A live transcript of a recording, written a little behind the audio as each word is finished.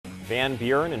Van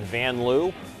Buren and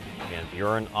Vanlue. Van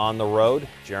Buren on the road.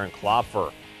 Jaron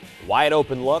Klopfer, wide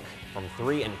open look from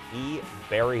 3, and he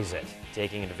buries it.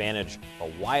 Taking advantage of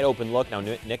a wide open look. Now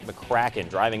Nick McCracken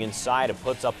driving inside and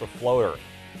puts up the floater.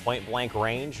 Point blank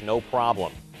range, no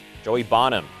problem. Joey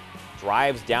Bonham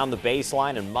drives down the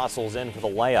baseline and muscles in for the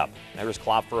layup. There's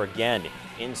Klopfer again,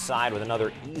 inside with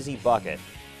another easy bucket.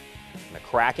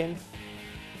 McCracken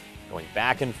going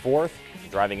back and forth,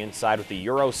 driving inside with the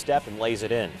Euro step and lays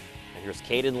it in. And here's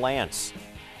Caden Lance,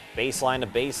 baseline to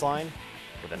baseline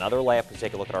with another layup. To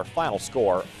take a look at our final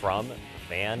score from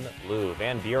Vanlue.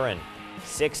 Van Buren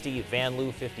 60,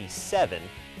 Vanlue 57.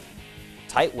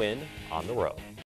 Tight win on the road.